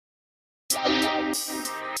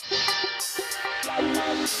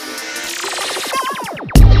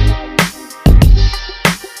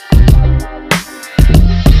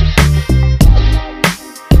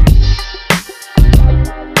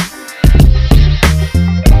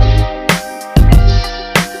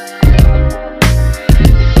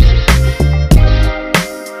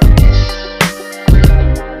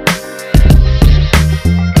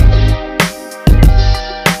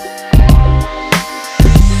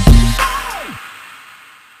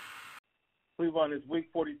Cleveland is week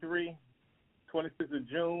 43, 26th of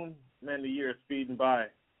June. Man, the year is speeding by.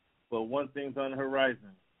 But one thing's on the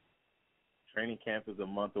horizon. Training camp is a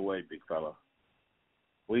month away, big fella.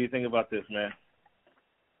 What do you think about this, man?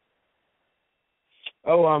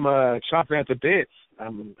 Oh, I'm chomping at the bit.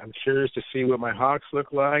 I'm curious to see what my Hawks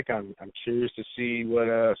look like. I'm curious to see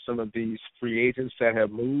what some of these free agents that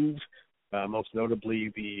have moved, most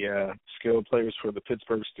notably the skilled players for the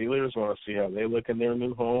Pittsburgh Steelers. Want to see how they look in their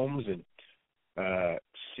new homes and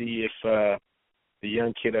see if the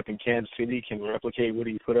young kid up in Kansas City can replicate what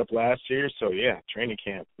he put up last year. So, yeah, training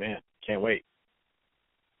camp, man, can't wait.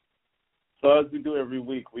 So as we do every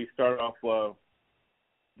week, we start off,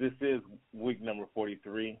 this is week number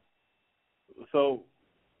 43. So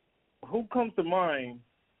who comes to mind?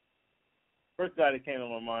 First guy that came to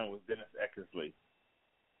my mind was Dennis Eckersley.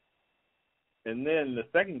 And then the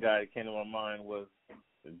second guy that came to my mind was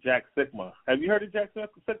Jack Sikma. Have you heard of Jack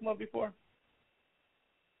Sikma before?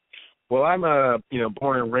 Well, I'm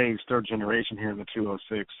born and raised third generation here in the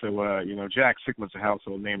 206, so Jack Sikma's a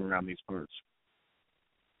household name around these parts.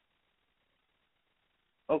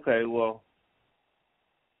 Okay, well,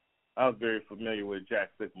 I was very familiar with Jack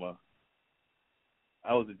Sikma.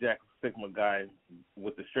 I was a Jack Sikma guy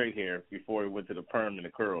with the straight hair before he went to the perm and the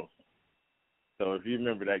curls. So if you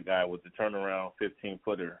remember that guy with the turnaround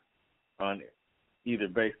 15-footer on either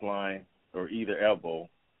baseline or either elbow,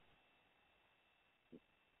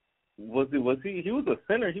 was he? He was a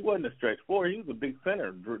center. He wasn't a stretch four. He was a big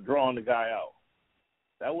center, drawing the guy out.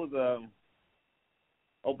 That was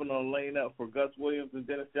open on lane up for Gus Williams and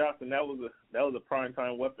Dennis Johnson. That was a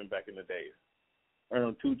primetime weapon back in the days.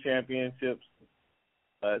 Earned 2 championships.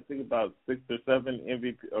 I think about 6 or 7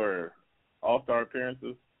 MVP or All-Star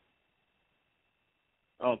appearances.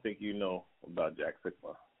 I don't think you know about Jack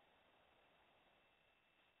Sikma.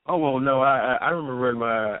 Oh, well, no, I remember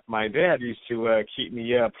when my dad used to keep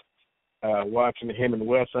me up watching him and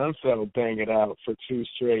Wes Unseld bang it out for 2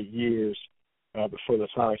 straight years before the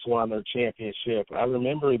Sonics won their championship. I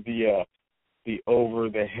remember the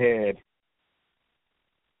over-the-head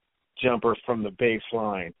jumper from the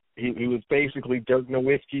baseline. He was basically Dirk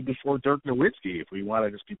Nowitzki before Dirk Nowitzki, if we want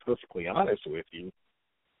to just be perfectly honest with you,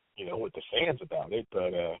 with the fans about it.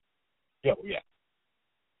 But, yeah.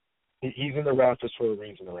 He's in the Raptors for a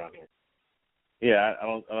reason around here. Yeah, I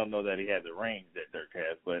don't know that he had the range that Dirk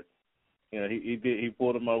has, but he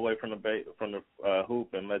pulled him away from the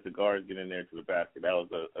hoop and let the guards get in there to the basket. That was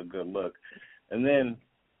a good look. And then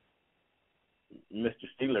Mr.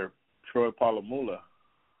 Steeler, Troy Polamalu,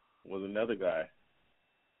 was another guy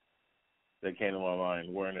that came to my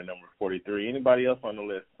mind wearing the number 43. Anybody else on the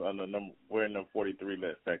list wearing the 43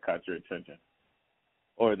 list that caught your attention,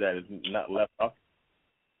 or that is not left off?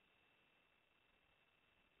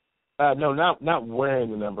 No, not wearing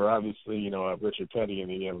the number. Obviously, Richard Petty in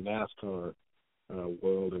the NASCAR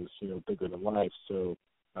world is, bigger than life, so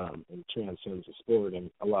and transcends the sport in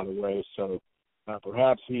a lot of ways. So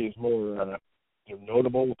perhaps he is more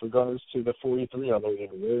notable with regards to the 43, although he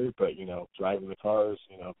didn't wear it, but, driving the cars,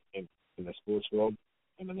 in the sports world,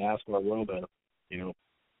 in the NASCAR world,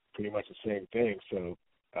 pretty much the same thing. So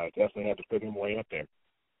definitely have to put him way up there.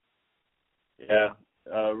 Yeah.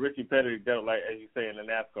 Richie Petty, like as you say, in the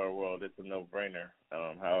NASCAR world, it's a no-brainer.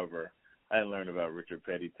 However, I didn't learn about Richard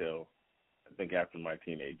Petty till I think after my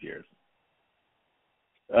teenage years.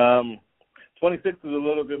 26 is a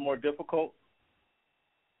little bit more difficult.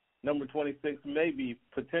 Number 26 may be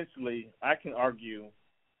potentially, I can argue,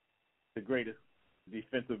 the greatest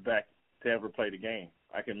defensive back to ever play the game.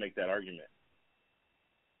 I can make that argument.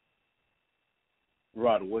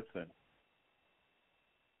 Rod Woodson.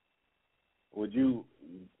 Would you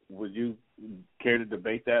care to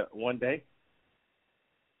debate that one day?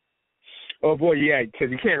 Oh, boy, yeah,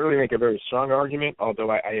 because you can't really make a very strong argument,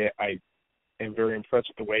 although I am very impressed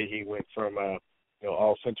with the way he went from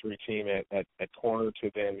all-century team at corner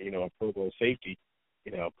to then, a Pro Bowl safety.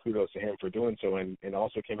 Kudos to him for doing so, and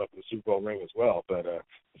also came up with a Super Bowl ring as well. But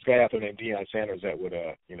this guy out there named Deion Sanders that would,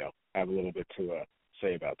 have a little bit to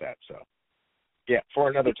say about that. So, yeah, for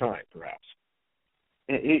another time, perhaps.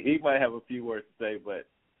 He might have a few words to say, but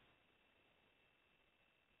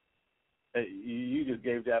You just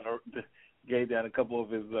gave down a couple of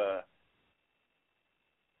his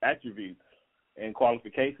attributes and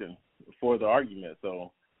qualifications for the argument.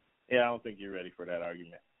 So, yeah, I don't think you're ready for that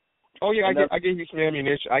argument. Oh yeah, I gave you some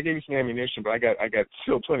ammunition. But I got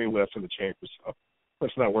still plenty left in the chamber. So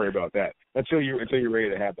let's not worry about that until you're ready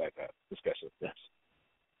to have that discussion. Yes.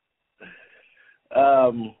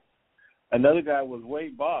 Another guy was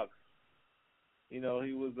Wade Boggs. He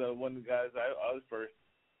was one of the guys I was first.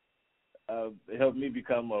 It helped me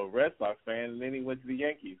become a Red Sox fan, and then he went to the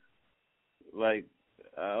Yankees. Like,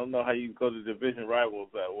 I don't know how you go to division rivals.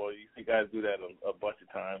 Well, you see guys do that a bunch of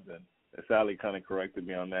times, and Sally kind of corrected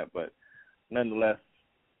me on that. But nonetheless,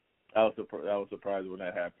 I was surprised when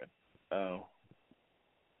that happened.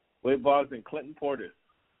 Wade Boggs and Clinton Portis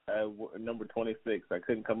at number 26. I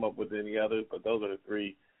couldn't come up with any others, but those are the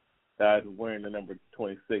three guys wearing the number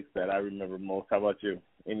 26 that I remember most. How about you?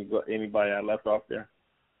 Anybody I left off there?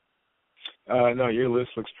 No, your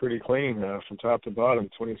list looks pretty clean from top to bottom.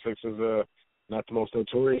 26 is not the most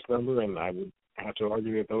notorious number, and I would have to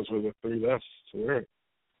argue that those were the three best to wear it.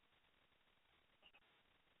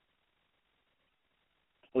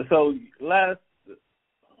 So last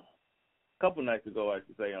couple nights ago, I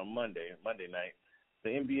should say, on Monday night, the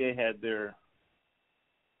NBA had their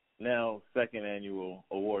now second annual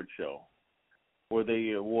award show where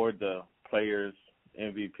they award the players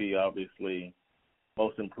MVP, obviously,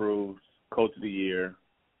 most improved, coach of the year,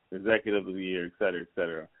 executive of the year, et cetera, et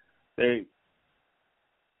cetera. They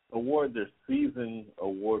award their season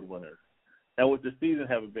award winners. Now, with the season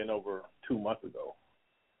having been over 2 months ago,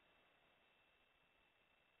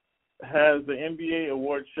 has the NBA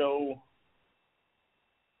award show,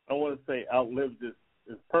 I want to say, outlived its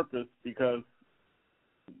purpose because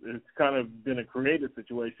it's kind of been a creative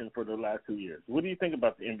situation for the last 2 years. What do you think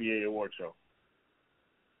about the NBA award show?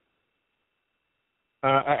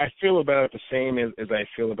 I feel about it the same as I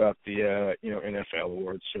feel about the NFL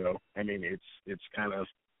awards show. I mean, it's kind of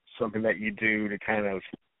something that you do to kind of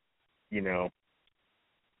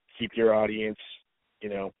keep your audience,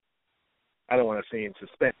 I don't want to say in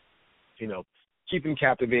suspense, keep them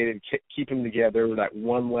captivated, keep them together. That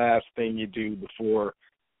one last thing you do before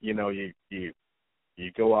you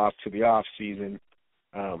go off to the off season.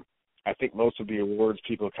 I think most of the awards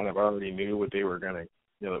people kind of already knew what they were going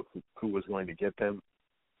to, who was going to get them.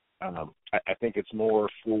 I think it's more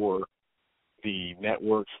for the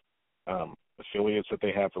network affiliates that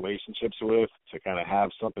they have relationships with to kind of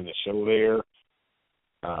have something to show there.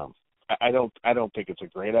 I don't think it's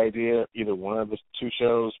a great idea, either one of the two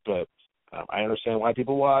shows, but I understand why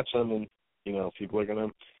people watch them, and people are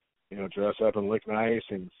going to dress up and look nice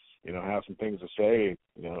and have some things to say.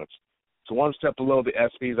 It's one step below the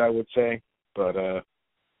ESPYs, I would say, but I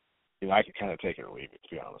could kind of take it or leave it, to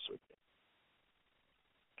be honest with you.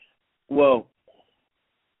 Well,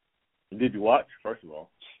 did you watch, first of all?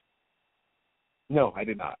 No, I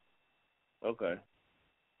did not. Okay.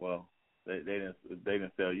 Well, they didn't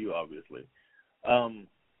sell you, obviously.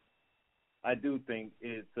 I do think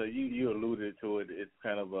it's you alluded to it. It's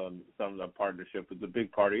kind of some of the partnership. It's a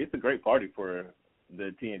big party. It's a great party for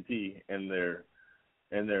the TNT and their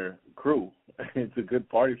crew. It's a good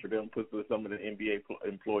party for them. Puts some of the NBA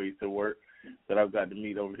employees to work that I've got to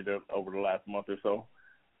meet over the last month or so.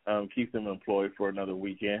 Keeps them employed for another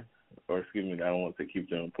weekend, or excuse me, I don't want to say keep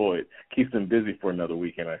them employed. Keeps them busy for another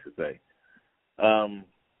weekend, I should say.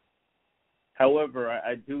 However,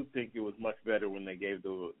 I do think it was much better when they gave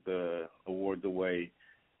the awards away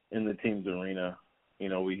in the team's arena.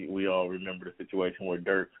 We all remember the situation where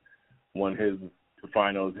Dirk won his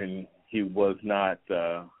finals and he was not.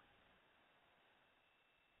 They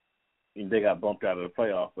got bumped out of the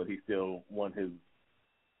playoffs, but he still won his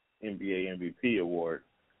NBA MVP award.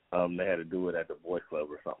 They had to do it at the Boys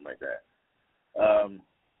Club or something like that.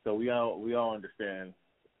 So we all understand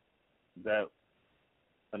that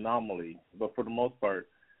anomaly, but for the most part,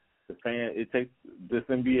 this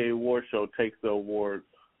NBA award show takes the awards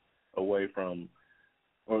away from,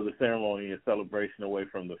 or the ceremony and celebration away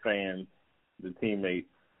from the fans, the teammates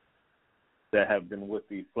that have been with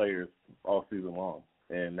these players all season long,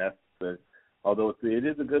 and although it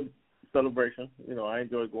is a good celebration. I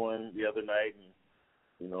enjoyed going the other night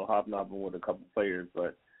and hobnobbing with a couple players,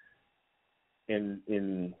 but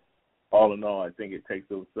in all, I think it takes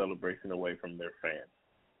the celebration away from their fans.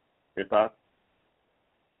 Your thoughts?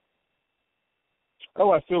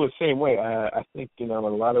 Oh, I feel the same way. I think in a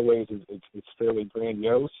lot of ways it's fairly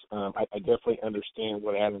grandiose. I definitely understand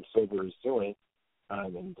what Adam Silver is doing,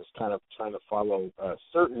 and just kind of trying to follow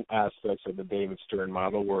certain aspects of the David Stern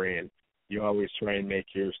model, wherein you always try and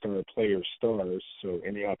make your star players stars. So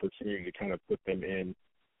any opportunity to kind of put them in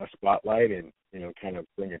a spotlight and, kind of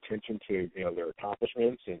bring attention to, their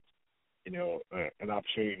accomplishments and, an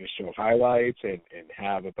opportunity to show highlights and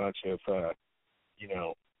have a bunch of,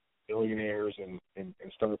 millionaires and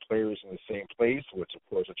star players in the same place, which of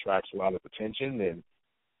course attracts a lot of attention. And,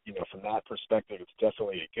 from that perspective, it's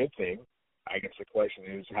definitely a good thing. I guess the question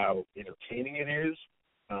is how entertaining it is.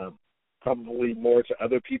 Probably more to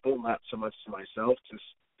other people, not so much to myself, just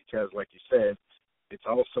because, like you said, it's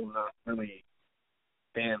also not really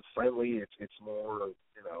fan friendly. It's more,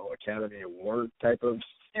 Academy Award type of,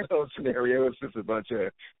 scenario. It's just a bunch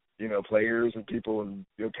of, players and people and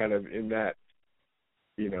kind of in that,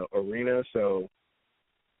 arena. So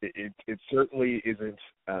it certainly isn't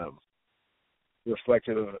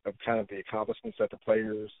reflective of kind of the accomplishments that the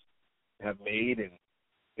players have made, and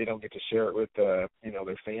they don't get to share it with their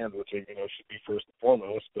fans, which should be first and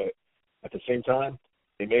foremost. But at the same time,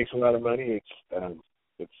 it makes a lot of money.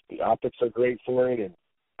 It's the optics are great for it, and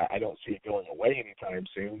I don't see it going away anytime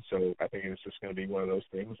soon. So I think it's just going to be one of those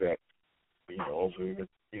things that over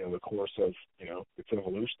the course of its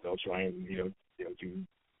evolution, they'll try and do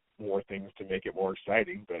more things to make it more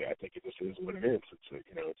exciting. But I think it just is what it is. It's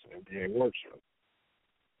it's an NBA award show.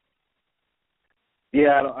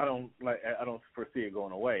 Yeah, I don't foresee it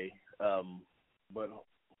going away. But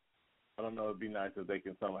I don't know. It'd be nice if they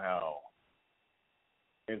can somehow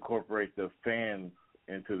incorporate the fans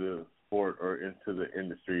into the sport or into the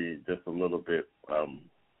industry just a little bit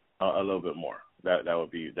more. That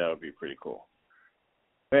would be pretty cool.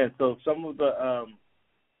 Man, so some of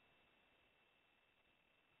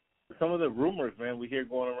the rumors, man, we hear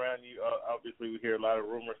going around. Obviously, we hear a lot of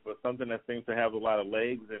rumors, but something that seems to have a lot of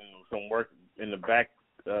legs and some work in the back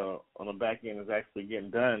on the back end is actually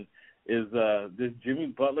getting done. Is this Jimmy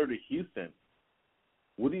Butler to Houston?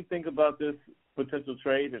 What do you think about this potential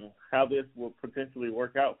trade and how this will potentially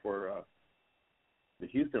work out for the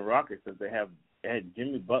Houston Rockets as they had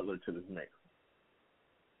Jimmy Butler to this mix?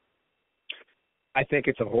 I think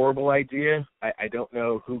it's a horrible idea. I don't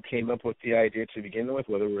know who came up with the idea to begin with,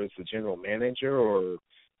 whether it was the general manager or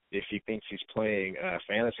if he thinks he's playing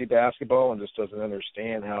fantasy basketball and just doesn't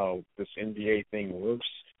understand how this NBA thing works.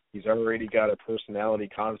 He's already got a personality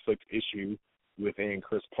conflict issue within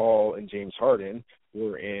Chris Paul and James Harden,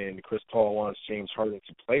 wherein Chris Paul wants James Harden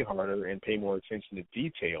to play harder and pay more attention to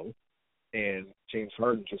detail, and James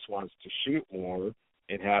Harden just wants to shoot more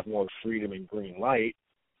and have more freedom and green light.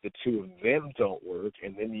 The two of them don't work,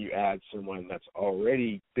 and then you add someone that's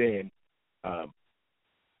already been an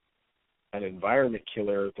environment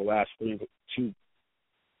killer the last let's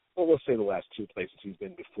say the last two places he's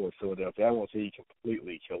been before Philadelphia. I won't say he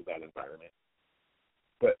completely killed that environment.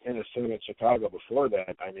 But Minnesota and Chicago before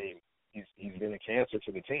that, I mean, he's been a cancer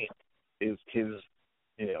to the team. His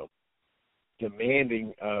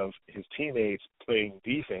demanding of his teammates playing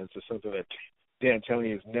defense is something that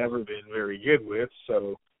D'Antoni has never been very good with,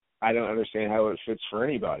 so I don't understand how it fits for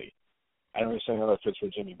anybody. I don't understand how it fits for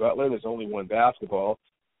Jimmy Butler. There's only one basketball,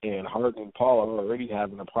 and Harden and Paul are already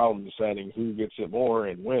having a problem deciding who gets it more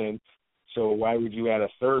and when. So why would you add a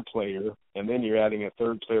third player, and then you're adding a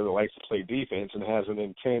third player that likes to play defense and has an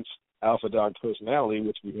intense alpha dog personality,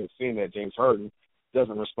 which we have seen that James Harden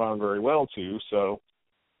doesn't respond very well to. So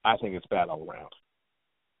I think it's bad all around.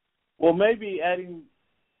 Well, maybe adding,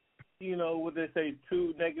 would they say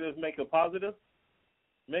two negatives make a positive?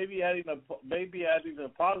 Maybe adding a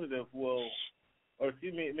positive will,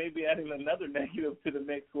 maybe adding another negative to the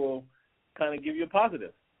mix will kind of give you a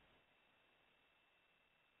positive.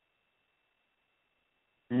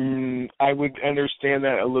 I would understand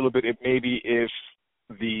that a little bit if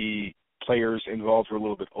the players involved were a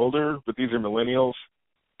little bit older, but these are millennials,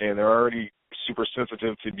 and they're already super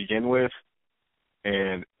sensitive to begin with.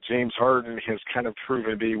 And James Harden has kind of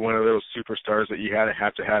proven to be one of those superstars that you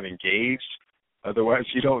have to have engaged. Otherwise,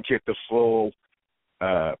 you don't get the full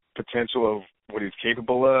potential of what he's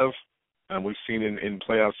capable of. We've seen in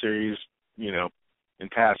playoff series, in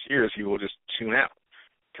past years, he will just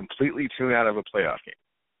completely tune out of a playoff game.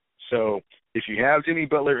 So if you have Jimmy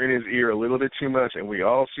Butler in his ear a little bit too much, and we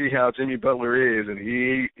all see how Jimmy Butler is, and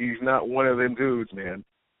he's not one of them dudes, man.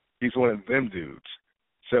 He's one of them dudes.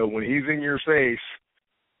 So when he's in your face,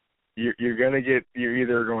 you're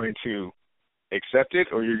either going to accept it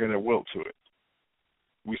or you're going to wilt to it.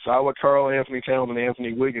 We saw what Karl Anthony Towns and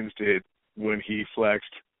Anthony Wiggins did when he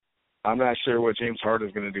flexed. I'm not sure what James Harden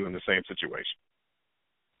is going to do in the same situation.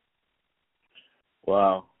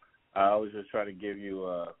 Wow. I was just trying to give you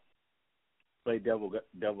play devil's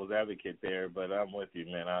advocate there, but I'm with you,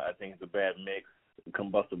 man. I think it's a bad mix, a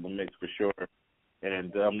combustible mix for sure.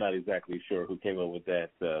 And I'm not exactly sure who came up with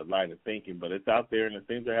that line of thinking, but it's out there, and it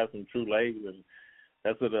seems to have some true legs. And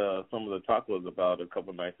That's what some of the talk was about a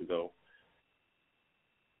couple nights ago.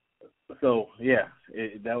 So yeah,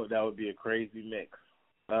 that would be a crazy mix.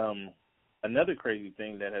 Another crazy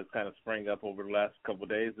thing that has kind of sprang up over the last couple of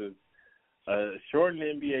days is a shortened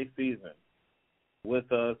NBA season with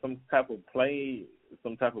some type of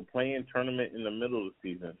play-in tournament in the middle of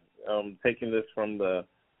the season. Taking this from the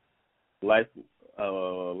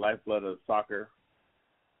lifeblood of soccer,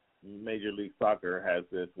 Major League Soccer has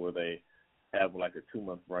this where they have like a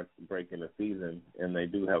 2-month break in the season, and they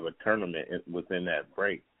do have a tournament within that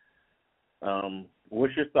break.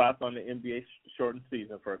 What's your thoughts on the NBA shortened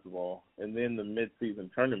season, first of all, and then the mid-season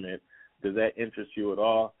tournament? Does that interest you at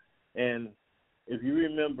all? And if you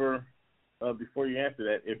remember, before you answer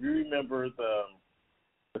that, if you remember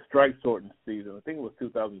the strike shortened season, I think it was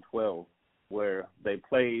 2012, where they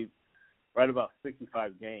played right about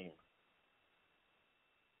 65 games.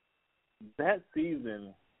 That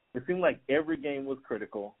season, it seemed like every game was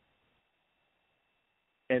critical,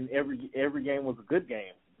 and every game was a good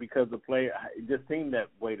game because it just seemed that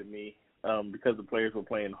way to me, because the players were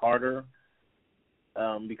playing harder,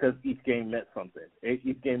 because each game meant something.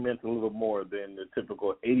 Each game meant a little more than the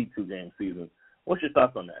typical 82-game season. What's your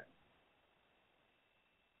thoughts on that?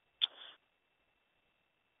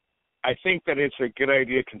 I think that it's a good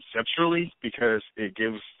idea conceptually because it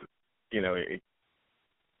gives, it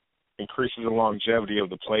increases the longevity of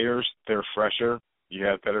the players. They're fresher. You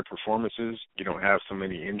have better performances. You don't have so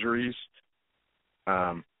many injuries.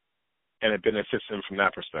 And it benefits them from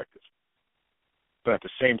that perspective. But at the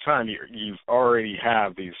same time, you've already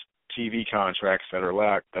have these TV contracts that are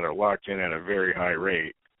locked in at a very high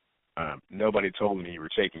rate. Nobody told me you were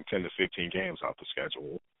taking 10 to 15 games off the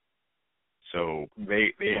schedule. So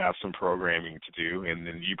they have some programming to do, and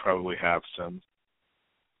then you probably have some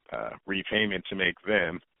repayment to make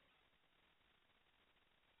them.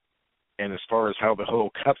 And as far as how the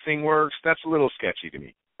whole cup thing works, that's a little sketchy to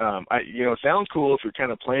me. It sounds cool if you're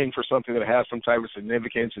kind of playing for something that has some type of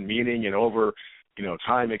significance and meaning, and over,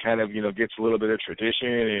 time it kind of, gets a little bit of tradition,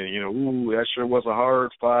 and, ooh, that sure was a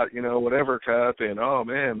hard spot, whatever cup, and, oh,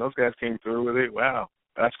 man, those guys came through with it. Wow,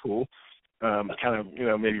 that's cool. Kind of,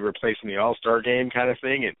 maybe replacing the All-Star game kind of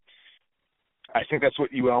thing. And I think that's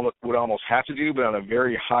what you would almost have to do, but on a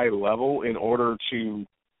very high level in order to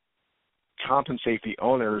compensate the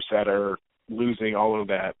owners that are losing all of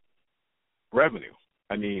that revenue.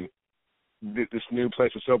 I mean, this new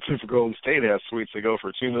place that's open for Golden State has suites that go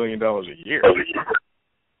for $2 million a year.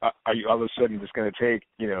 Are you all of a sudden just going to take,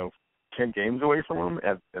 10 games away from them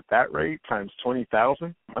at that rate times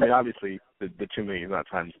 20,000? I mean, obviously the $2 million is not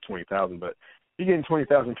times 20,000, but you're getting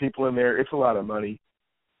 20,000 people in there. It's a lot of money.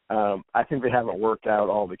 I think they haven't worked out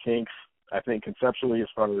all the kinks. I think conceptually, as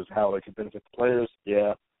far as how they can benefit the players,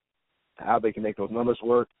 yeah. How they can make those numbers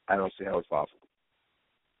work, I don't see how it's possible.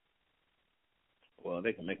 Well,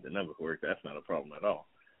 they can make the numbers work. That's not a problem at all.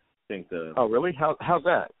 I think Oh, really? How's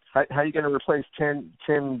that? How are you going to replace 10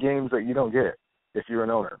 games that you don't get if you're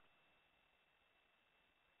an owner?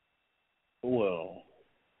 Well,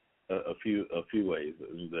 a few ways.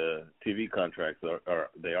 The TV contracts are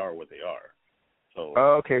what they are. So.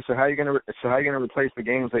 Oh, okay. So how are you going to replace the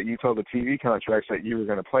games that you told the TV contracts that you were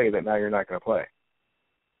going to play that now you're not going to play?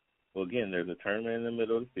 Well, again, there's a tournament in the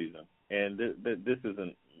middle of the season, and this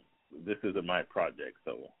isn't my project.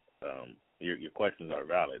 So your questions are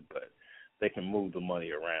valid, but they can move the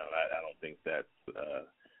money around. I don't think that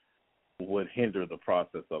would hinder the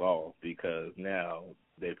process at all, because now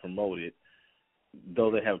they promote it. Though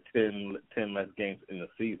they have 10 less games in the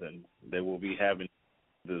season, they will be having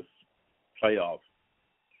this playoff,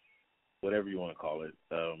 whatever you want to call it,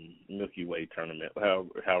 Milky Way tournament,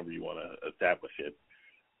 however you want to establish it.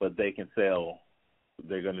 But they can sell.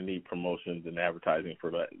 They're going to need promotions and advertising for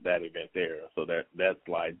that event there. So that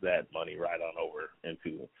slides that money right on over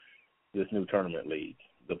into this new tournament league.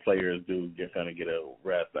 The players do kind of get a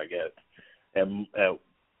rest, I guess.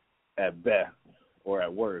 At best or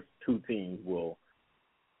at worst, two teams will,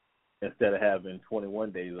 instead of having 21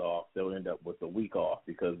 days off, they'll end up with a week off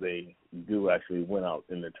because they do actually win out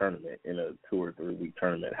in the tournament, in a 2 or 3 week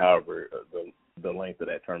tournament, however the length of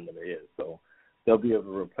that tournament is. So they'll be able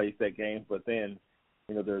to replace that game. But then,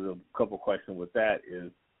 there's a couple questions with that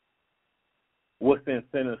is, what's the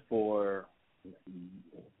incentive for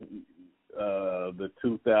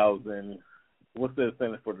what's the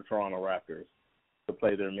incentive for the Toronto Raptors to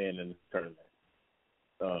play their men in this tournament?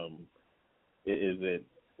 Is it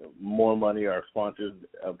more money? Are sponsors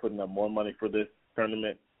putting up more money for this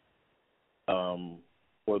tournament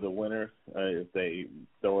for the winners? If they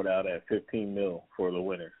throw it out at $15 million for the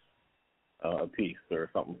winners a piece or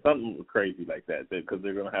something crazy like that, because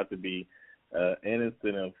they're going to have to be an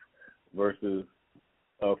incentive versus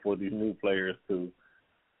for these new players to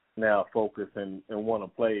now focus and want to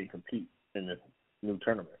play and compete in this new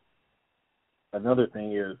tournament. Another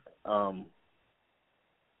thing is I'm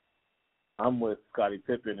with Scottie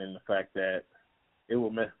Pippen in the fact that it will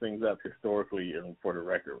mess things up historically and for the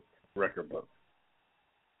record books.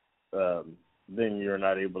 Then you're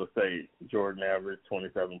not able to say Jordan averaged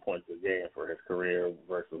 27 points a game for his career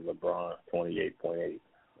versus LeBron 28.8.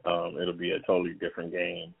 It'll be a totally different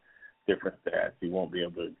game, different stats. You won't be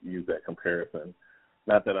able to use that comparison.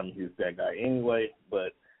 Not that I'm a huge stat guy anyway,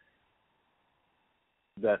 but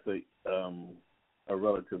that's a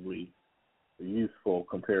relatively useful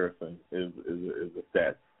comparison is the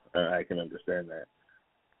stats. I can understand that.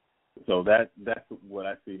 So that's what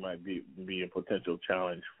I see might be a potential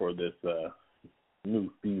challenge for this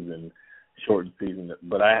new season, shortened season.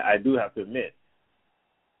 But I do have to admit,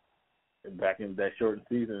 back in that shortened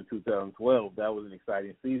season in 2012, that was an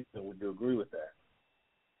exciting season. Would you agree with that?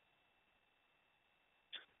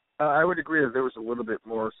 I would agree that there was a little bit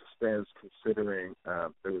more suspense considering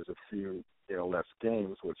there was a few, less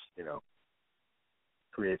games, which,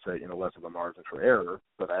 creates a, less of a margin for error.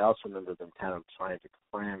 But I also remember them kind of trying to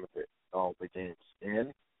cram all the games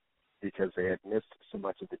in because they had missed so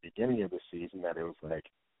much at the beginning of the season that it was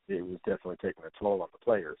definitely taking a toll on the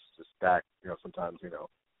players. Just back, sometimes,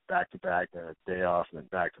 back to back, then a day off, and then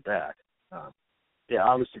back to back.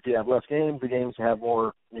 Obviously, if you have less games, the games have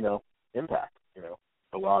more, impact.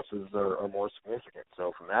 The losses are more significant.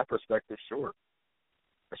 So from that perspective, sure,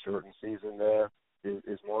 a shortened season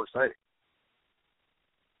is more exciting.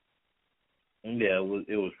 Yeah,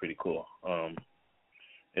 it was pretty cool.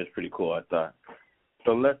 It was pretty cool, I thought.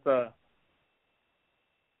 So let's on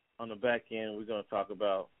the back end, we're going to talk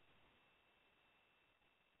about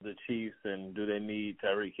the Chiefs and do they need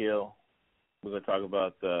Tyreek Hill. We're going to talk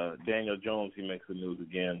about Daniel Jones. He makes the news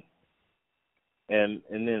again, and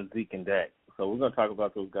then Zeke and Dak. So we're going to talk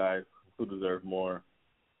about those guys who deserve more,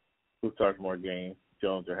 who starts more games,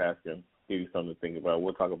 Jones or Haskins. Give you something to think about.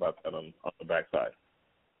 We'll talk about that on the backside.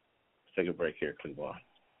 Let's take a break here, Cleveland.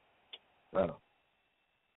 Wow.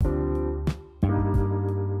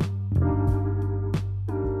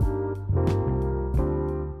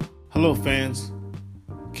 Hello, fans.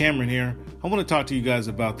 Cameron here. I want to talk to you guys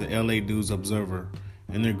about the LA News Observer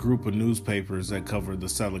and their group of newspapers that cover the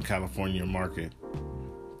Southern California market.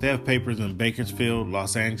 They have papers in Bakersfield,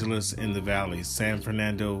 Los Angeles, in the Valley, San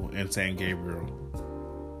Fernando, and San Gabriel.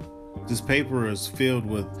 This paper is filled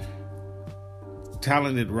with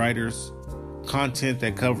talented writers, content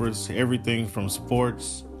that covers everything from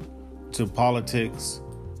sports to politics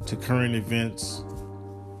to current events.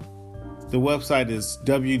 The website is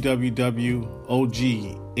www.ognsc.com.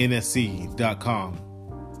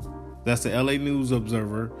 That's the LA News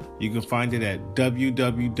Observer. You can find it at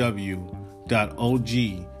www.ognsc.com.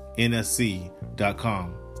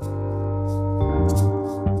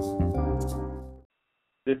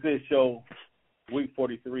 This is show week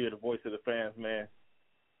 43 of the Voice of the Fans, man.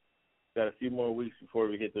 Got a few more weeks before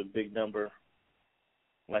we hit the big number.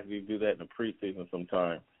 Like we do that in the preseason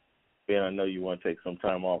sometime. Ben, I know you want to take some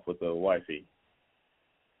time off with the wifey.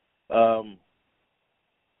 Found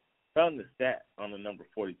the stat on the number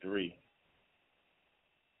 43.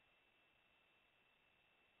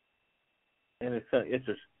 And it's an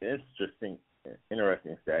interesting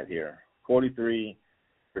stat here. 43%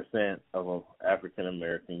 of African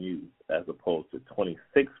American youth, as opposed to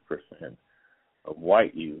 26% of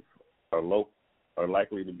white youth, are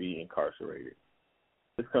likely to be incarcerated.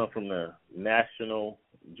 This comes from the National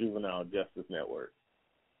Juvenile Justice Network.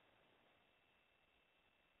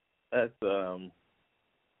 That's I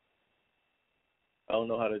don't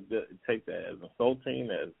know how to take that as insulting,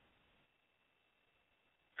 as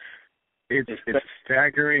it's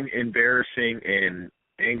staggering, embarrassing, and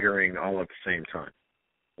angering all at the same time.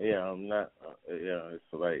 Yeah, I'm not.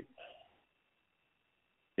 It's like,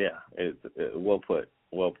 it's well put.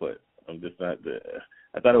 Well put. I'm just not.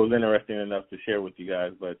 I thought it was interesting enough to share with you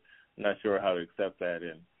guys, but I'm not sure how to accept that.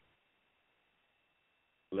 And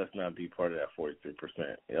let's not be part of that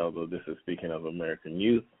 43%. Although this is speaking of American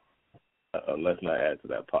youth, let's not add to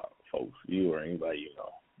that pot, folks. You or anybody you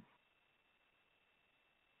know.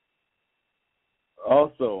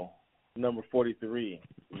 Also, number 43,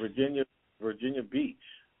 Virginia Beach.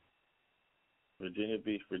 Virginia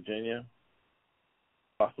Beach, Virginia.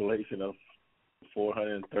 Population of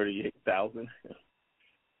 438,000.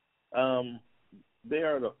 They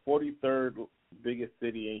are the 43rd biggest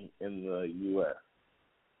city in the U.S.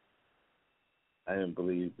 I didn't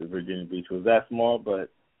believe the Virginia Beach was that small,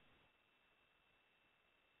 but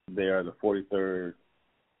they are the 43rd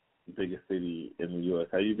biggest city in the U.S.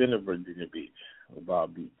 Have you been to Virginia Beach or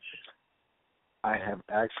Bob Beach? I have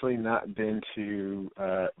actually not been to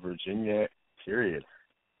Virginia, period.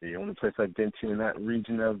 The only place I've been to in that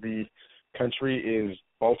region of the country is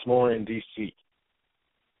Baltimore and D.C.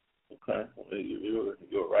 Okay. Well, you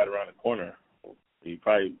were right around the corner. You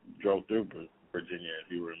probably drove through Virginia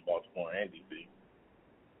if you were in Baltimore and D.C.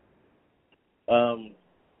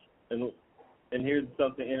 And here's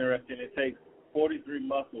something interesting. It takes 43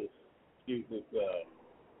 muscles to use this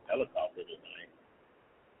helicopter tonight.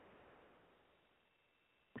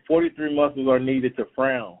 43 muscles are needed to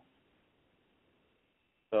frown.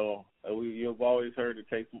 So you've always heard it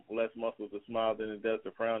takes less muscles to smile than it does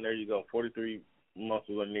to frown. There you go. 43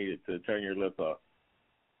 muscles are needed to turn your lips off.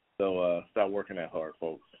 So stop working that hard,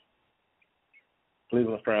 folks.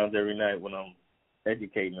 Cleveland frowns every night when I'm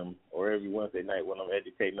educating them, or every Wednesday night when I'm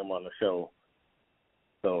educating them on the show.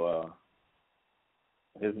 So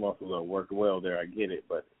his muscles are working well there. I get it.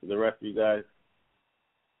 But the rest of you guys,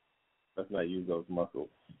 let's not use those muscles.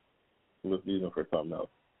 Let's use them for something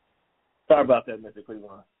else. Sorry about that, Mr.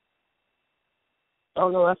 Cleveland. Oh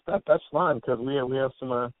no, that's fine because we have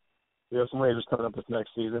some Raiders coming up this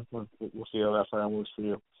next season. We'll see how that round works for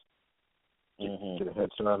you. Get a head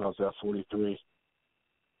start on those 43.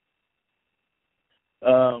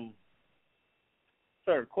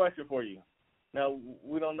 Sir, question for you. Now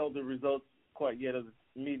we don't know the results quite yet of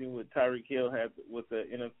the meeting with Tyreek Hill had with the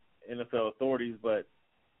NFL authorities, but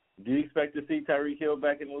do you expect to see Tyreek Hill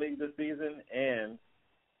back in the league this season? And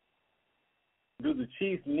do the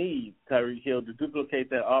Chiefs need Tyreek Hill to duplicate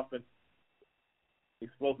that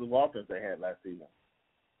explosive offense they had last season?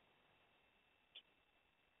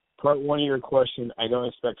 Part one of your question, I don't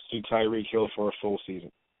expect to see Tyreek Hill for a full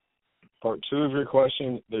season. Part two of your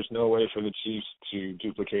question, there's no way for the Chiefs to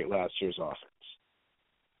duplicate last year's offense.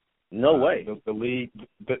 No way. The league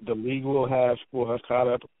will have caught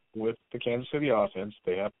up with the Kansas City offense.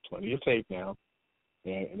 They have plenty of tape now.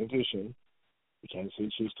 And in addition, the Kansas City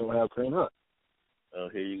Chiefs don't have Kareem Hunt. Oh,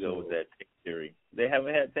 here you go with that tape theory. They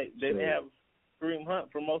haven't had tape. They didn't have Kareem Hunt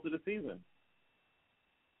for most of the season.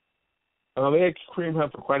 They had Kareem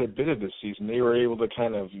Hunt for quite a bit of this season. They were able to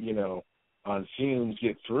kind of, on fumes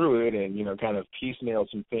get through it and, kind of piecemeal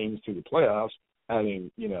some things to the playoffs, having,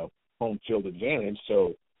 home field advantage.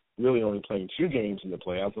 So really only playing 2 games in the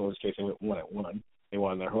playoffs. In this case, they went 1-1. They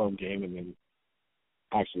won their home game, and then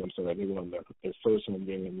they won their first home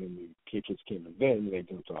game, and then the Patriots came in then, and they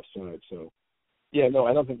jumped offside. So, yeah, no,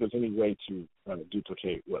 I don't think there's any way to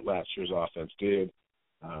duplicate what last year's offense did.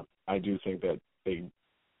 I do think that they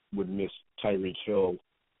would miss Tyreek Hill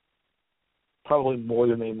probably more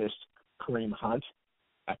than they missed Kareem Hunt.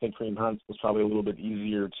 I think Kareem Hunt was probably a little bit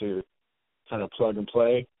easier to kind of plug and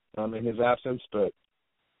play in his absence, but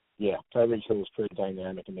yeah, Tyreek Hill is pretty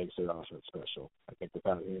dynamic and makes their offense special. I think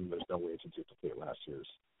without him, there's no way to duplicate last year's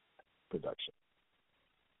production.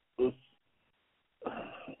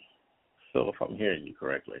 So if I'm hearing you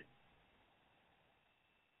correctly,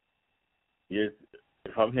 if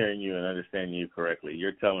I'm hearing you and understanding you correctly,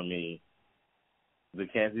 you're telling me the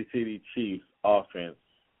Kansas City Chiefs offense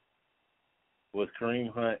was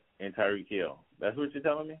Kareem Hunt and Tyreek Hill. That's what you're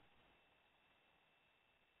telling me?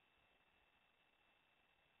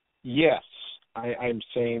 Yes. I'm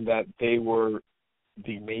saying that they were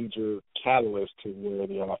the major catalyst to where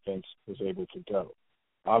the offense was able to go.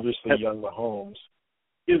 Obviously, young Mahomes.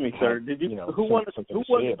 Excuse me, sir. Did you? Who won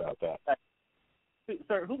about that?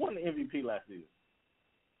 Sir, who won the MVP last season?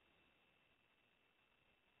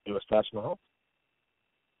 It was Patrick Mahomes.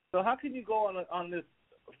 So how can you go on this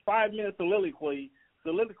 5-minute soliloquy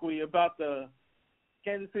about the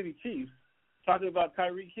Kansas City Chiefs, talking about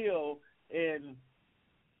Tyreek Hill and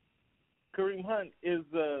Kareem Hunt is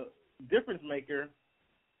the difference maker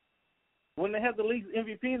when they have the league's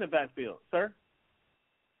MVP in the backfield, sir?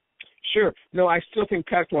 Sure. No, I still think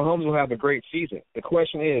Patrick Mahomes will have a great season. The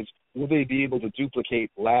question is, will they be able to duplicate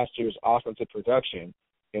last year's offensive production?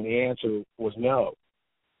 And the answer was no.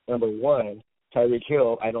 Number one, Tyreek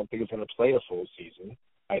Hill, I don't think is going to play a full season.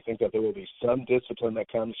 I think that there will be some discipline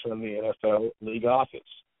that comes from the NFL league office.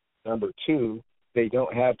 Number two, they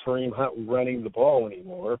don't have Kareem Hunt running the ball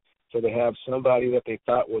anymore, so they have somebody that they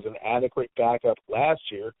thought was an adequate backup last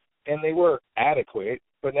year, and they were adequate,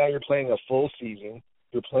 but now you're playing a full season.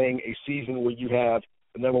 You're playing a season where you have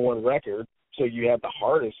the number one record, so you have the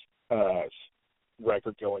hardest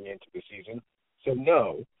record going into the season. So,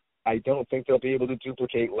 no, I don't think they'll be able to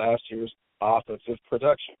duplicate last year's offensive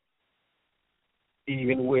production,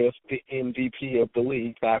 even with the MVP of the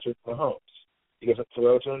league, Patrick Mahomes. He doesn't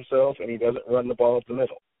throw to himself, and he doesn't run the ball up the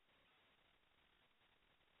middle.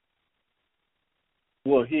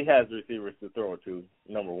 Well, he has receivers to throw it to,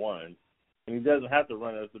 number one. And he doesn't have to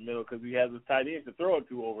run it up the middle because he has his tight end to throw it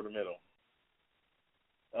to over the middle.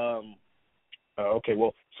 Okay,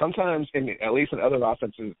 well, sometimes, at least in other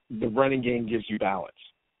offenses, the running game gives you balance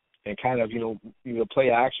and kind of, play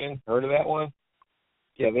action. Heard of that one?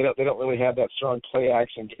 Yeah, they don't really have that strong play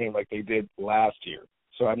action game like they did last year.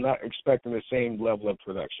 So I'm not expecting the same level of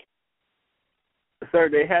production. Sir,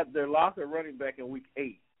 they lost their running back in week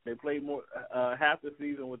 8. They played more half the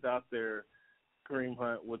season without their Kareem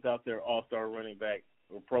Hunt, without their all-star running back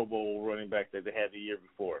or Pro Bowl running back that they had the year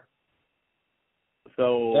before.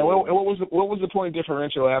 So, and what was the point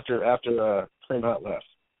differential after Kareem Hunt left?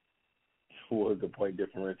 What was the point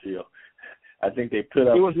differential? I think they put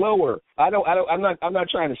up. It was lower. I'm not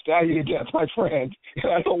trying to style you to death, my friend.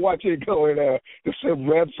 I don't want you to go to some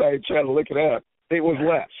website trying to look it up. It was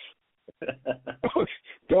less.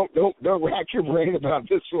 Don't rack your brain about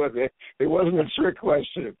this one. It wasn't a trick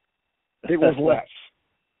question. It was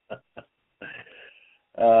less.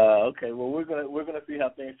 Okay. Well, we're gonna see how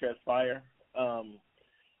things transpire.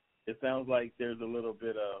 It sounds like there's a little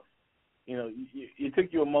bit of, it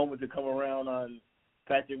took you a moment to come around on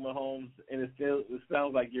Patrick Mahomes, and it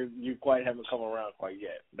sounds like you quite haven't come around quite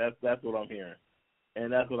yet. That's what I'm hearing,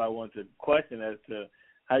 and that's what I want to question as to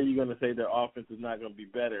how you're going to say their offense is not going to be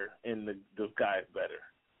better and the guy's better.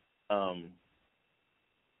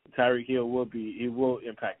 Tyreek Hill will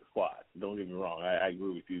impact the squad. Don't get me wrong. I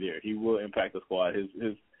agree with you there. He will impact the squad.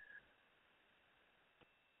 His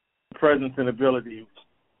presence and ability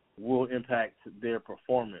will impact their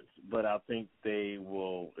performance, but I think they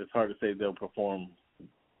will. It's hard to say they'll perform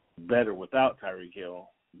better without Tyreek Hill,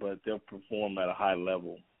 but they'll perform at a high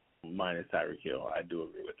level minus Tyreek Hill. I do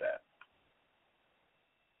agree with that.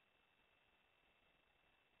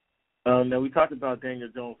 Now, we talked about Daniel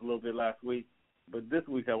Jones a little bit last week, but this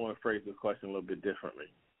week I want to phrase this question a little bit differently.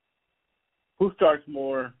 Who starts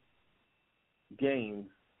more games,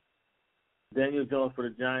 Daniel Jones for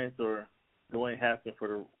the Giants or Dwayne Haskins for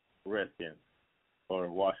the Redskins or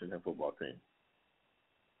Washington football team?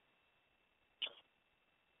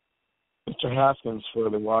 Mr. Haskins for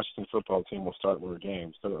the Washington football team will start more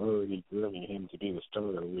games. They're already grooming him to be the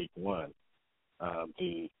starter week 1.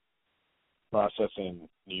 The process in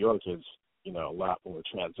New York is, a lot more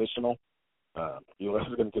transitional. Eli's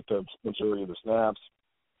going to get the majority of the snaps.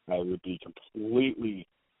 I would be completely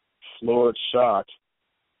floored, shocked,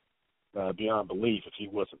 beyond belief if he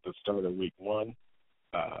wasn't the starter week 1.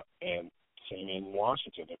 And same in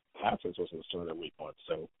Washington if Haskins wasn't the starter week 1.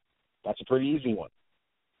 So that's a pretty easy one.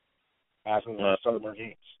 Haskins going to start more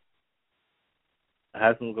games.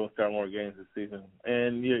 Haskins going to start more games this season.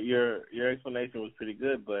 And your explanation was pretty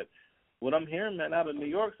good, but what I'm hearing, man, out of New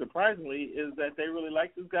York, surprisingly, is that they really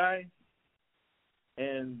like this guy.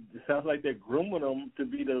 And it sounds like they're grooming him to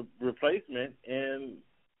be the replacement, and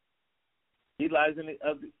Eli's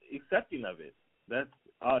accepting of it. That's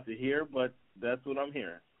odd to hear, but that's what I'm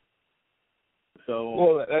hearing. So,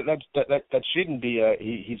 well, that shouldn't be.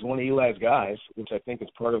 He's one of Eli's guys, which I think is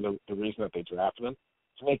part of the reason that they drafted him,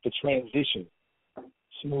 to make the transition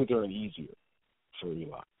smoother and easier for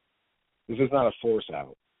Eli. This is not a force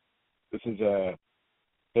out. This is hey,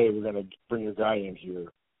 we're going to bring your guy in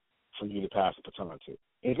here for you to pass the baton to. And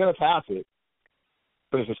he's going to pass it,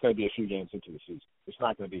 but it's just going to be a few games into the season. It's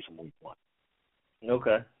not going to be from week 1.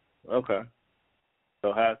 Okay.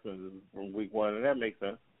 So Haskins is from week 1, and that makes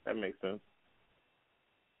sense.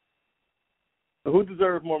 So who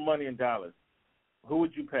deserves more money in Dallas? Who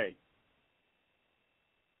would you pay?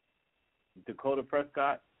 Dakota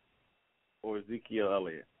Prescott or Ezekiel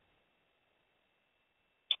Elliott?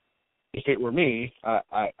 If it were me,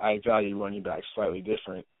 I value running backs slightly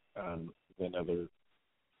different than other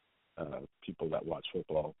people that watch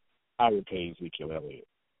football. I would pay Ezekiel Elliott.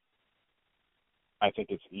 I think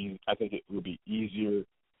it's easy. I think it would be easier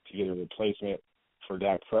to get a replacement for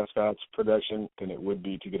Dak Prescott's production than it would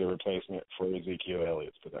be to get a replacement for Ezekiel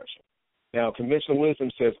Elliott's production. Now, conventional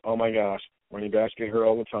wisdom says, oh, my gosh, running backs get hurt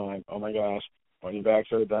all the time. Oh, my gosh, running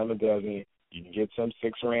backs are a dime a dozen. You can get some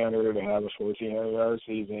six-rounder to have a 1,400-yard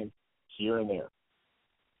season here and there.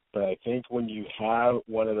 But I think when you have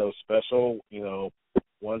one of those special,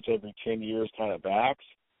 once every 10 years kind of backs,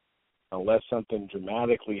 unless something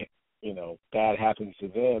dramatically, bad happens to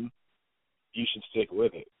them, you should stick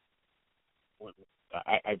with it.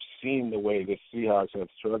 I've seen the way the Seahawks have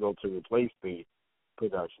struggled to replace the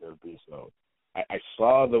production of Bledsoe. I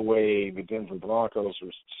saw the way the Denver Broncos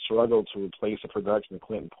struggled to replace the production of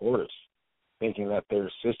Clinton Portis, thinking that their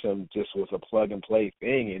system just was a plug-and-play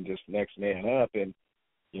thing and just next man up. And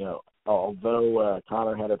You know, although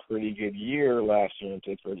Connor had a pretty good year last year in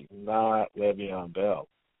Pittsburgh, he's not Le'Veon Bell.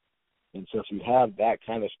 And so if you have that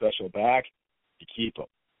kind of special back, you keep him.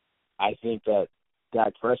 I think that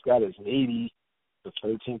Dak Prescott is maybe the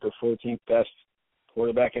 13th or 14th best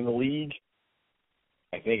quarterback in the league.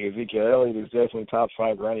 I think Ezekiel Elliott is definitely top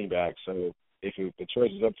 5 running back. So if the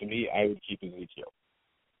choice is up to me, I would keep Ezekiel.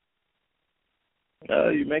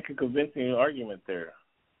 You make a convincing argument there.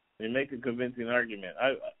 You make a convincing argument.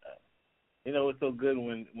 It's so good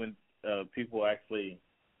when people actually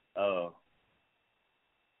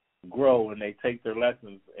grow and they take their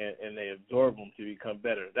lessons and they absorb them to become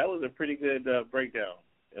better. That was a pretty good breakdown,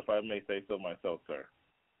 if I may say so myself, sir.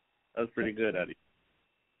 That was pretty good, Eddie.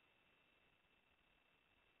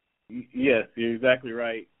 Yes, you're exactly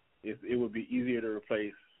right. It would be easier to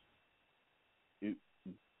replace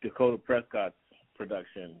Dakota Prescott's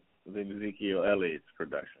production than Ezekiel Elliott's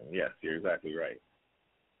production. Yes, you're exactly right.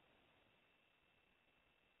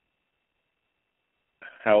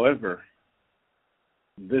 However,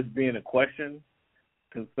 this being a question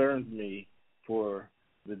concerns me for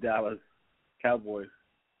the Dallas Cowboys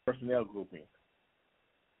personnel grouping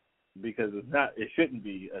because it shouldn't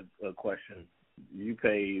be a question. You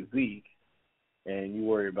pay Zeke and you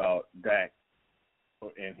worry about Dak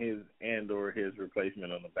and his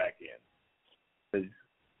replacement on the back end. Because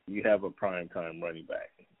you have a primetime running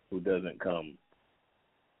back who doesn't come,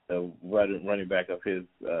 running back of his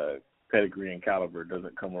pedigree and caliber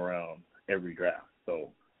doesn't come around every draft.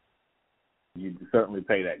 So you certainly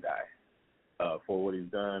pay that guy for what he's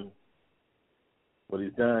done, what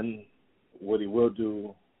he will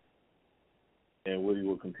do, and what he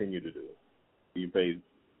will continue to do. You pay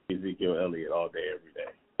Ezekiel Elliott all day, every day.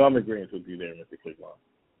 So I'm agreeing with you there, Mr. Cleveland.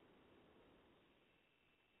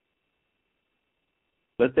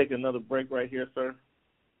 Let's take another break right here, sir.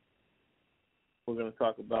 We're going to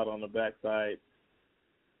talk about on the backside.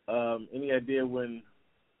 Any idea when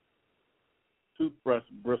toothbrush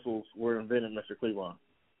bristles were invented, Mr. Cleveland?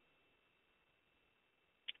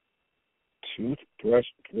 Toothbrush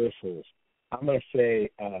bristles. I'm going to say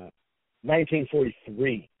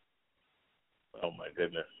 1943. Oh my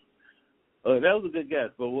goodness. That was a good guess,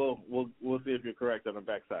 but we'll see if you're correct on the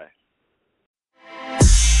backside.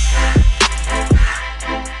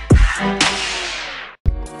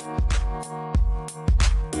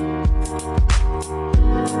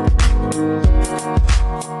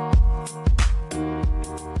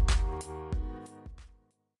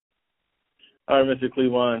 All right, Mr.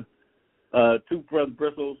 Cleveland. Toothbrush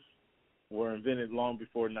bristles were invented long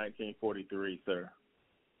before 1943, sir.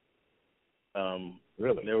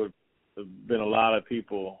 Really? There have been a lot of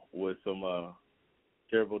people with some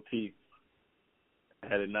terrible teeth,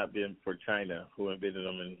 had it not been for China, who invented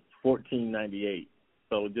them in 1498.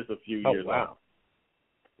 So just a few years off.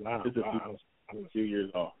 Wow. Just a few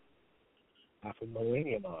years off. Half a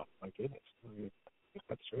millennium off. My goodness.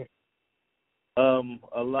 That's right.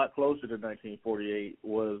 A lot closer to 1948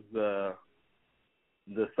 was the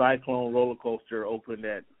Cyclone roller coaster opened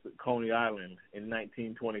at Coney Island in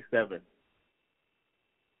 1927.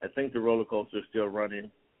 I think the roller coaster is still running,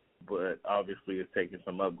 but obviously it's taken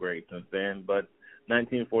some upgrades since then. But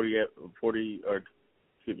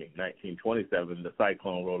 1927, the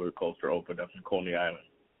Cyclone roller coaster opened up in Coney Island.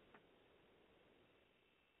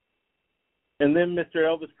 And then Mr.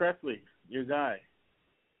 Elvis Presley, your guy,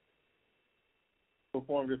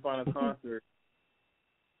 performed his final concert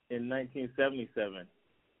in 1977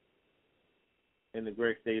 in the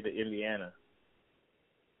great state of Indiana.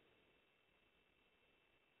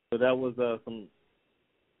 So that was some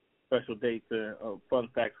special dates and fun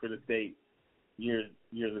facts for this date years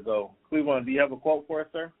ago. Cleveland, do you have a quote for us,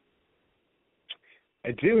 sir?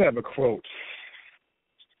 I do have a quote.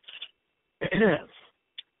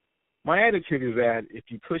 My attitude is that if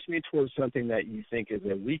you push me towards something that you think is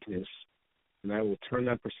a weakness, then I will turn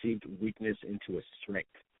that perceived weakness into a strength.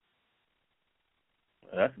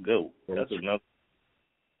 That's good. That's enough.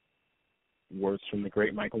 Words from the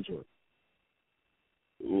great Michael Jordan.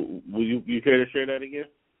 Will you care to share that again?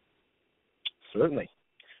 Certainly.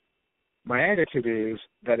 My attitude is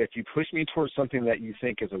that if you push me towards something that you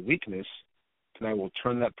think is a weakness, then I will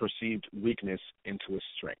turn that perceived weakness into a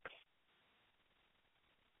strength.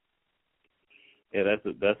 Yeah, that's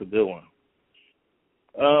a good one.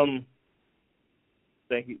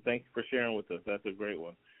 Thank you for sharing with us. That's a great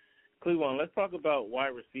one. Cleveland, let's talk about wide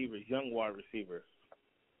receivers, young wide receivers.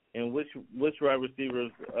 And which wide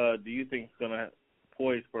receivers do you think is going to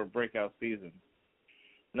poised for a breakout season?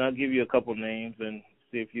 And I'll give you a couple names and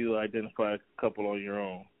see if you identify a couple on your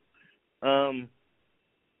own.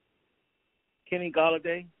 Kenny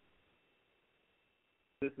Golladay,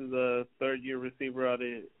 This is a third-year receiver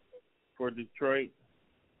for Detroit.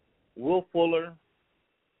 Will Fuller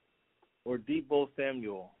or Deebo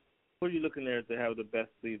Samuel? Who are you looking there to have the best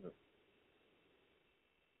season?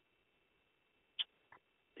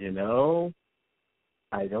 You know,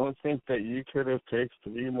 I don't think that you could have picked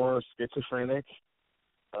three more schizophrenic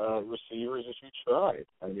receivers if you tried.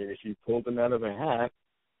 I mean, if you pulled them out of a hat,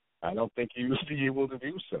 I don't think you would be able to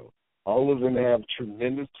do so. All of them have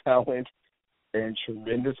tremendous talent and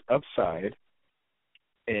tremendous upside,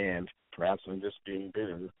 and perhaps I'm just being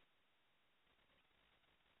bitter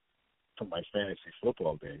from my fantasy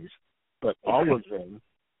football days, but all of them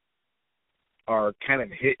are kind of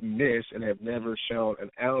hit and miss and have never shown an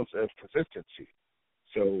ounce of consistency.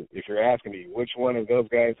 So if you're asking me which one of those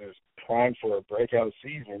guys is primed for a breakout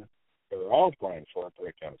season, they're all primed for a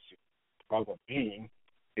breakout season. The problem being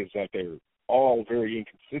is that they're all very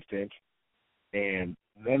inconsistent, and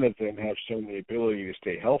none of them have shown the ability to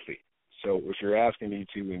stay healthy. So if you're asking me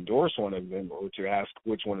to endorse one of them or to ask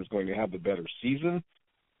which one is going to have the better season,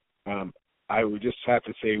 I would just have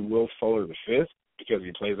to say Will Fuller the fifth because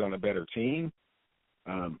he plays on a better team.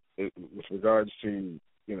 With regards to,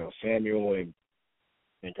 Samuel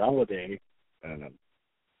and Galladay,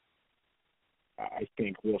 I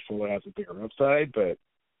think Will Fuller has a bigger upside, but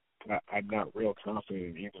I'm not real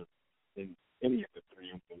confident in any of the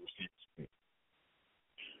three of the receivers.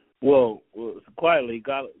 Well, quietly,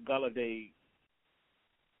 Galladay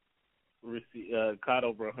caught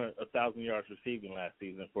over 1,000 yards receiving last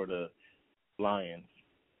season for the Lions.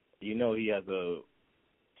 He has a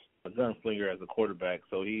gunslinger as a quarterback,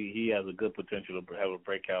 so he has a good potential to have a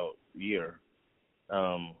breakout year.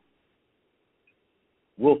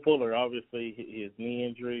 Will Fuller, obviously, his knee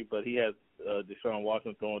injury, but he has Deshaun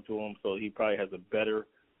Watson throwing to him, so he probably has a better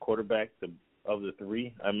quarterback of the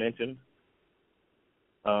three I mentioned.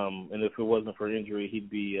 And if it wasn't for injury,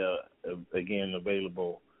 he'd be, again,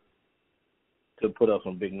 available to put up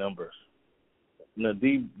some big numbers. Now,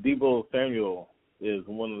 Deebo Samuel is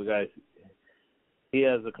one of the guys. He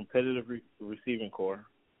has a competitive receiving core,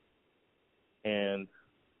 and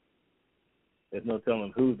there's no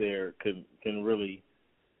telling who there can really.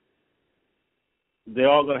 They're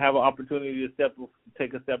all going to have an opportunity to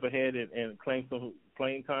take a step ahead and claim some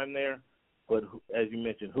playing time there, but as you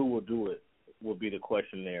mentioned, who will do it will be the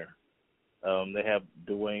question there. They have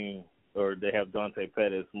they have Dante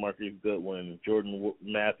Pettis, Marcus Goodwin, Jordan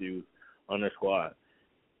Matthews on their squad.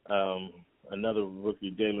 Another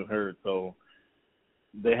rookie, Jalen Hurd. So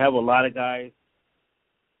they have a lot of guys,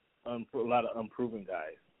 a lot of unproven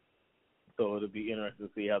guys. So it'll be interesting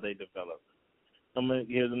to see how they develop.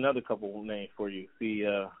 Here's another couple of names for you. See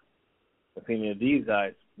if any of these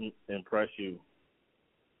guys impress you.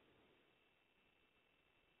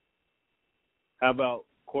 How about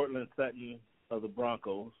Cortland Sutton of the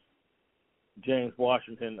Broncos, James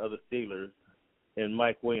Washington of the Steelers, and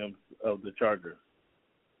Mike Williams of the Chargers?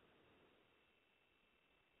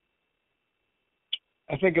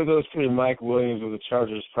 I think of those three, Mike Williams of the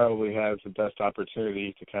Chargers probably has the best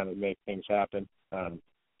opportunity to kind of make things happen.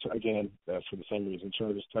 So again, for the same reason,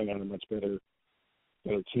 Chargers playing on a much better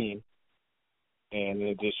team. And in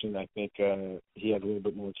addition, I think he has a little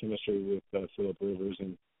bit more chemistry with Phillip Rivers,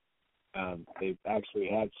 and they've actually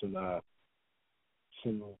had some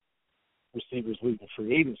receivers leaving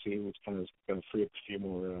free agency, which kind of is going to free up a few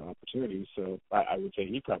more opportunities. So I would say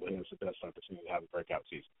he probably has the best opportunity to have a breakout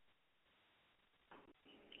season.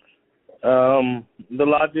 The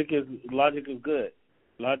logic is good.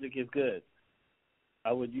 Logic is good.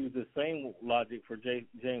 I would use the same logic for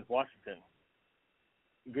James Washington.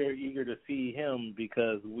 Very eager to see him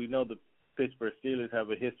because we know the Pittsburgh Steelers have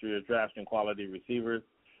a history of drafting quality receivers.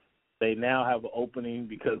 They now have an opening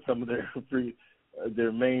because some of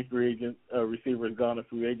their main free agent receivers gone to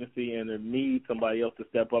free agency, and they need somebody else to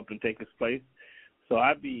step up and take his place. So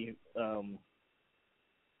I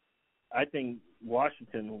think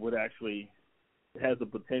Washington would actually has the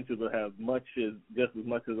potential to have just as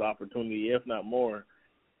much as opportunity, if not more,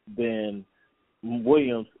 than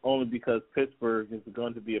Williams, only because Pittsburgh is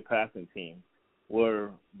going to be a passing team, where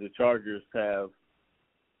the Chargers have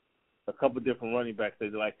a couple different running backs they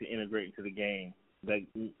like to integrate into the game. That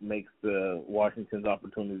makes the Washington's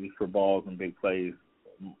opportunity for balls and big plays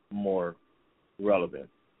more relevant.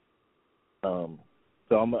 So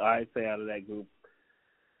I'd say out of that group,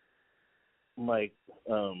 Mike,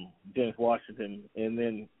 James Washington, and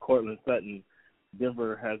then Cortland Sutton.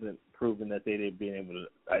 Denver hasn't proven that they've been able to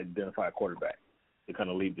identify a quarterback to kind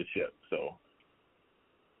of lead the ship. So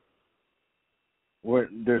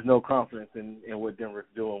there's no confidence in what Denver's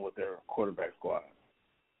doing with their quarterback squad.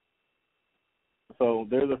 So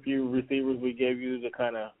there's a few receivers we gave you to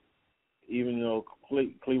kind of, even though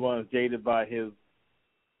Cleveland is jaded by his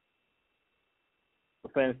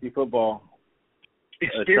fantasy football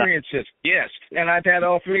experiences, yes. And I've had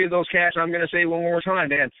all three of those cats. I'm going to say one more time,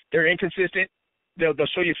 man. They're inconsistent. They'll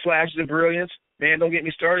show you flashes of brilliance. Man, don't get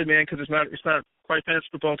me started, man, because it's not quite fantasy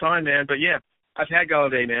football time, man. But yeah, I've had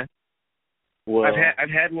Galladay, man. Well,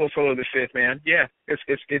 I've had Will Fuller the fifth, man. Yeah, it's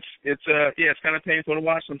kind of painful to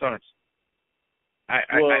watch sometimes.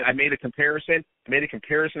 I made a comparison.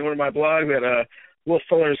 In one of my blogs that Will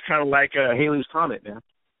Fuller is kind of like Haley's Comet, man.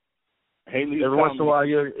 Every once in a while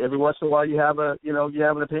you have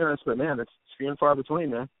an appearance, but man, it's few and far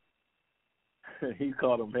between, man. He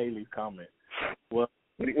called him Haley's Comet. Well,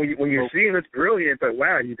 when you see him, it's brilliant, but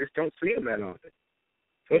wow, you just don't see him that often.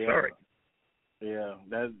 So sorry. Yeah,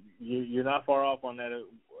 you're not far off on that.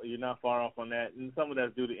 You're not far off on that, and some of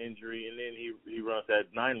that's due to injury. And then he runs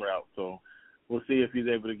that 9 route, so we'll see if he's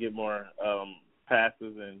able to get more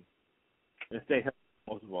passes and stay healthy.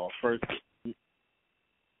 Most of all, first,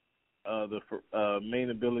 the main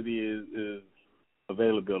ability is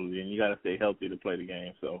availability, and you got to stay healthy to play the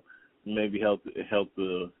game. So maybe he'll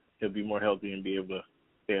be more healthy and be able to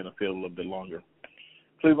stay in the field a little bit longer.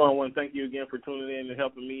 Cleveland, I want to thank you again for tuning in and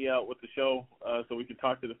helping me out with the show so we can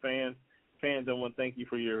talk to the fans. Fans, I want to thank you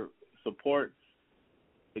for your support.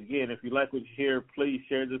 Again, if you like what you hear, please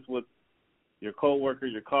share this with your coworker,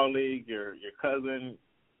 your colleague, your cousin,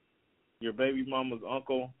 your baby mama's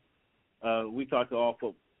uncle. We talk to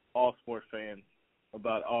all sports fans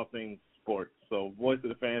about all things sports. So Voice of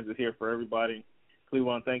the Fans is here for everybody.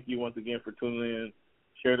 Cleveland, thank you once again for tuning in.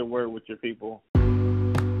 Share the word with your people.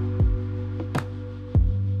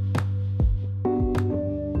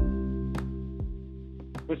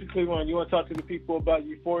 Mr. Cleveland, you want to talk to the people about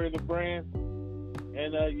Euphoria the brand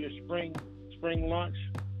and your spring launch?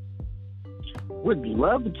 Would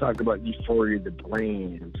love to talk about Euphoria the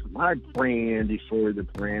brand. My brand, Euphoria the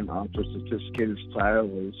brand, offers sophisticated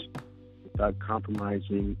styles without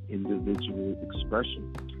compromising individual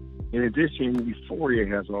expression. In addition, Euphoria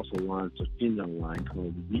has also launched a female line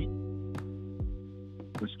called Weep,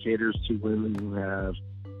 which caters to women who have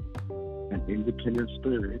an independent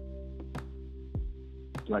spirit,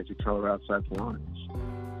 like to color outside the lines.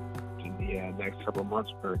 In the next couple of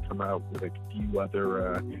months, we're going to come out with a few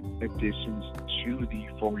other additions to the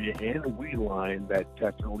Euphoria and We line that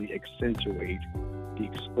definitely accentuate the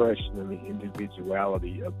expression and the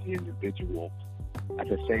individuality of the individual, at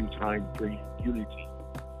the same time bring unity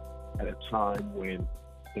at a time when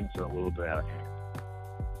things are a little bit out of hand.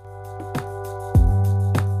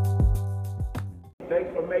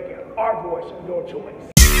 Thanks for making our voice your choice.